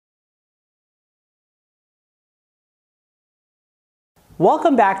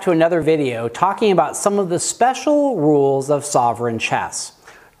Welcome back to another video talking about some of the special rules of sovereign chess.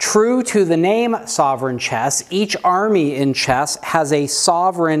 True to the name sovereign chess, each army in chess has a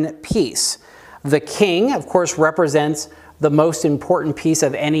sovereign piece. The king, of course, represents the most important piece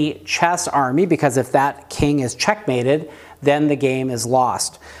of any chess army, because if that king is checkmated, then the game is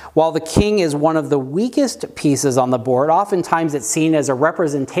lost. While the king is one of the weakest pieces on the board, oftentimes it's seen as a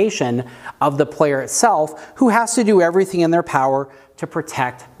representation of the player itself, who has to do everything in their power to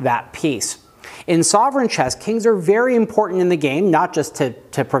protect that piece. In sovereign chess, kings are very important in the game, not just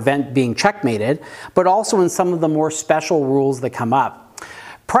to prevent being checkmated, but also in some of the more special rules that come up.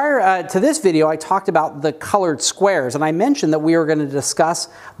 Prior to this video, I talked about the colored squares, and I mentioned that we were going to discuss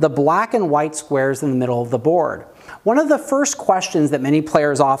the black and white squares in the middle of the board. One of the first questions that many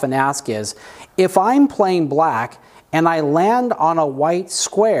players often ask is, if I'm playing black and I land on a white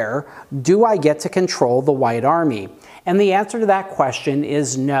square, do I get to control the white army? And the answer to that question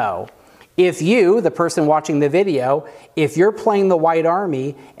is no. If you, the person watching the video, if you're playing the white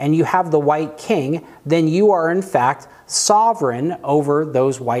army and you have the white king, then you are in fact sovereign over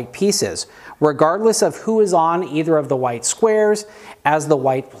those white pieces. Regardless of who is on either of the white squares, as the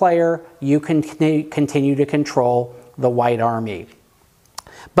white player, you can continue to control the white army.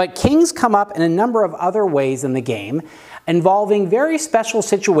 But kings come up in a number of other ways in the game, involving very special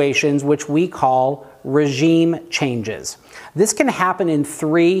situations which we call regime changes. This can happen in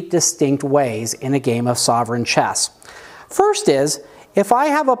three distinct ways in a game of sovereign chess. First is, if I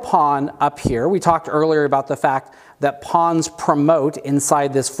have a pawn up here, we talked earlier about the fact that pawns promote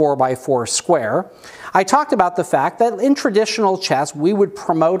inside this 4x4 square. I talked about the fact that in traditional chess, we would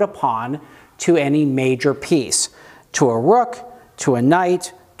promote a pawn to any major piece, to a rook, to a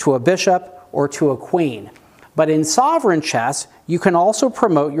knight, to a bishop, or to a queen. But in sovereign chess, you can also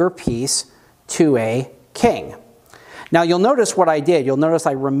promote your piece to a king. Now you'll notice what I did. You'll notice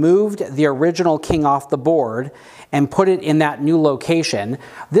I removed the original king off the board and put it in that new location.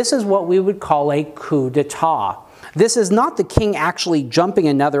 This is what we would call a coup d'etat. This is not the king actually jumping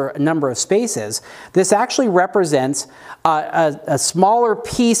another number of spaces. This actually represents a smaller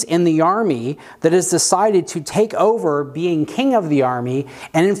piece in the army that has decided to take over being king of the army,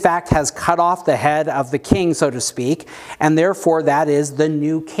 and in fact has cut off the head of the king, so to speak, and therefore that is the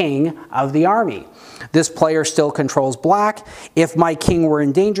new king of the army. This player still controls black. If my king were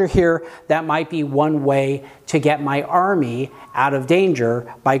in danger here, that might be one way to get my army out of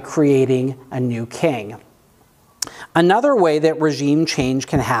danger, by creating a new king. Another way that regime change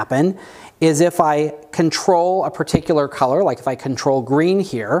can happen is if I control a particular color, like if I control green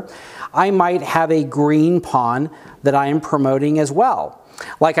here, I might have a green pawn that I am promoting as well.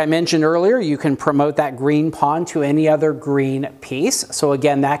 Like I mentioned earlier, you can promote that green pawn to any other green piece. So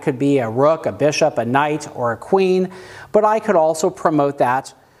again, that could be a rook, a bishop, a knight, or a queen, but I could also promote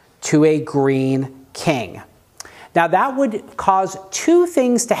that to a green king. Now that would cause two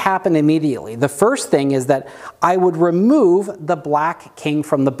things to happen immediately. The first thing is that I would remove the black king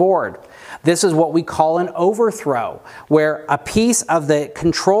from the board. This is what we call an overthrow, where a piece of the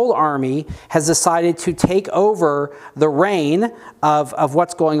controlled army has decided to take over the reign of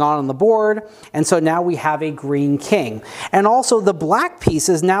what's going on the board, and so now we have a green king. And also the black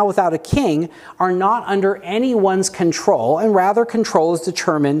pieces, now without a king, are not under anyone's control, and rather control is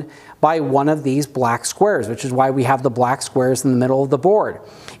determined by one of these black squares, which is why we have the black squares in the middle of the board.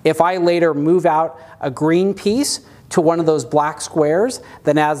 If I later move out a green piece to one of those black squares,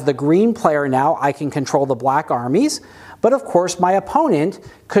 then as the green player now, I can control the black armies. But of course, my opponent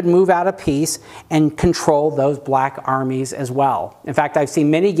could move out a piece and control those black armies as well. In fact, I've seen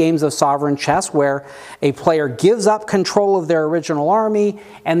many games of sovereign chess where a player gives up control of their original army,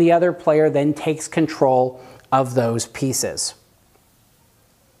 and the other player then takes control of those pieces.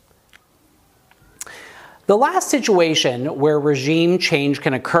 The last situation where regime change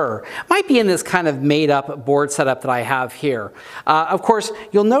can occur might be in this kind of made-up board setup that I have here. Of course,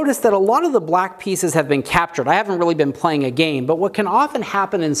 you'll notice that a lot of the black pieces have been captured. I haven't really been playing a game, but what can often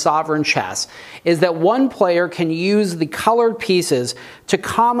happen in sovereign chess is that one player can use the colored pieces to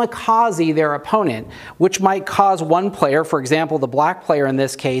kamikaze their opponent, which might cause one player, for example, the black player in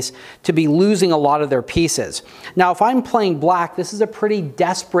this case, to be losing a lot of their pieces. Now, if I'm playing black, this is a pretty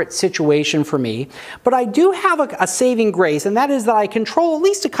desperate situation for me, but I do have a saving grace, and that is that I control at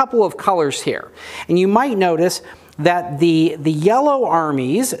least a couple of colors here. And you might notice that the yellow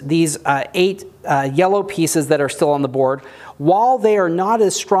armies, these 8 yellow pieces that are still on the board, while they are not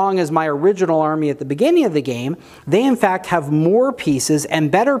as strong as my original army at the beginning of the game, they in fact have more pieces and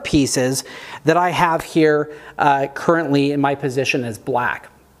better pieces that I have here currently in my position as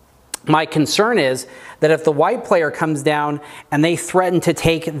black. My concern is that if the white player comes down and they threaten to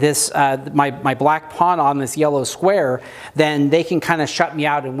take this my black pawn on this yellow square, then they can kind of shut me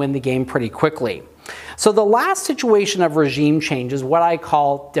out and win the game pretty quickly. So the last situation of regime change is what I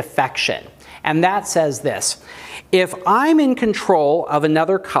call defection. And that says this: if I'm in control of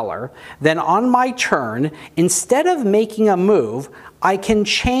another color, then on my turn, instead of making a move, I can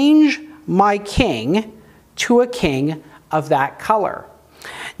change my king to a king of that color.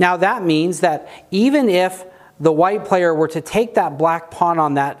 Now that means that even if the white player were to take that black pawn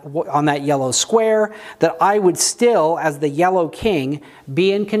on that yellow square, that I would still, as the yellow king,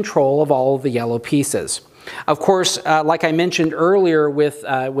 be in control of all of the yellow pieces. Of course, like I mentioned earlier with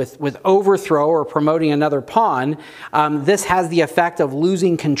overthrow or promoting another pawn, this has the effect of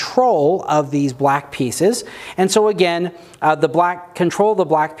losing control of these black pieces. And so again, control of the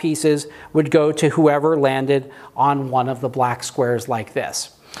black pieces would go to whoever landed on one of the black squares like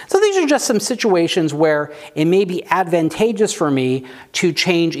this. So these are just some situations where it may be advantageous for me to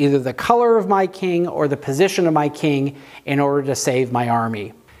change either the color of my king or the position of my king in order to save my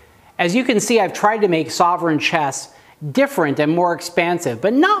army. As you can see, I've tried to make sovereign chess different and more expansive,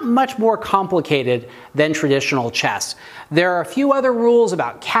 but not much more complicated than traditional chess. There are a few other rules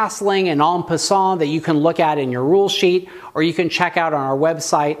about castling and en passant that you can look at in your rule sheet, or you can check out on our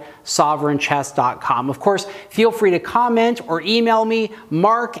website, sovereignchess.com. Of course, feel free to comment or email me,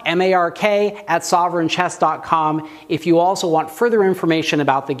 Mark, M-A-R-K, @sovereignchess.com, if you also want further information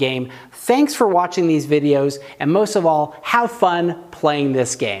about the game. Thanks for watching these videos, and most of all, have fun playing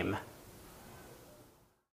this game.